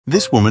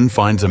This woman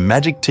finds a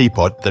magic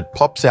teapot that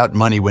pops out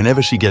money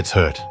whenever she gets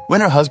hurt. When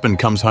her husband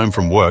comes home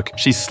from work,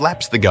 she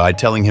slaps the guy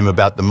telling him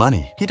about the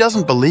money. He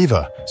doesn't believe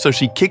her, so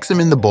she kicks him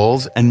in the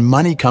balls and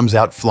money comes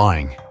out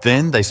flying.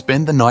 Then they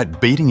spend the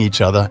night beating each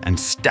other and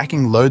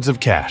stacking loads of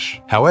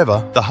cash.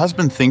 However, the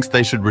husband thinks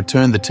they should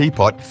return the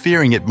teapot,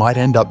 fearing it might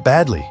end up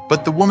badly.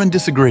 But the woman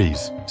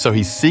disagrees, so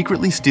he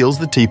secretly steals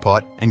the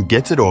teapot and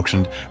gets it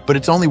auctioned, but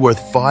it's only worth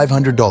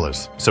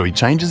 $500, so he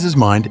changes his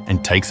mind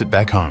and takes it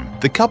back home.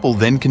 The couple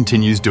then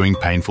continues doing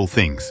painful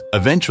things.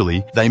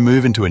 Eventually, they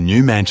move into a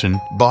new mansion,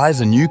 buys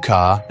a new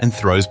car, and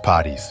throws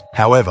parties.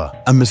 However,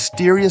 a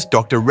mysterious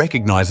doctor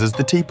recognizes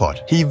the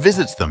teapot. He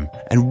visits them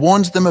and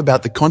warns them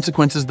about the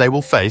consequences they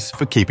will face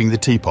for keeping the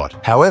teapot.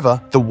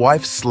 However, the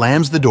wife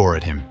slams the door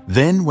at him.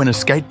 Then, when a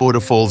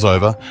skateboarder falls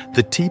over,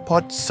 the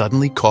teapot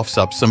suddenly coughs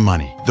up some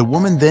money. The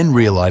woman then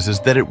realizes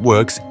that it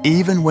works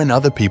even when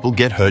other people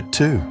get hurt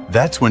too.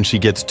 That's when she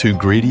gets too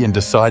greedy and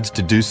decides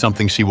to do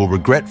something she will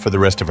regret for the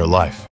rest of her life.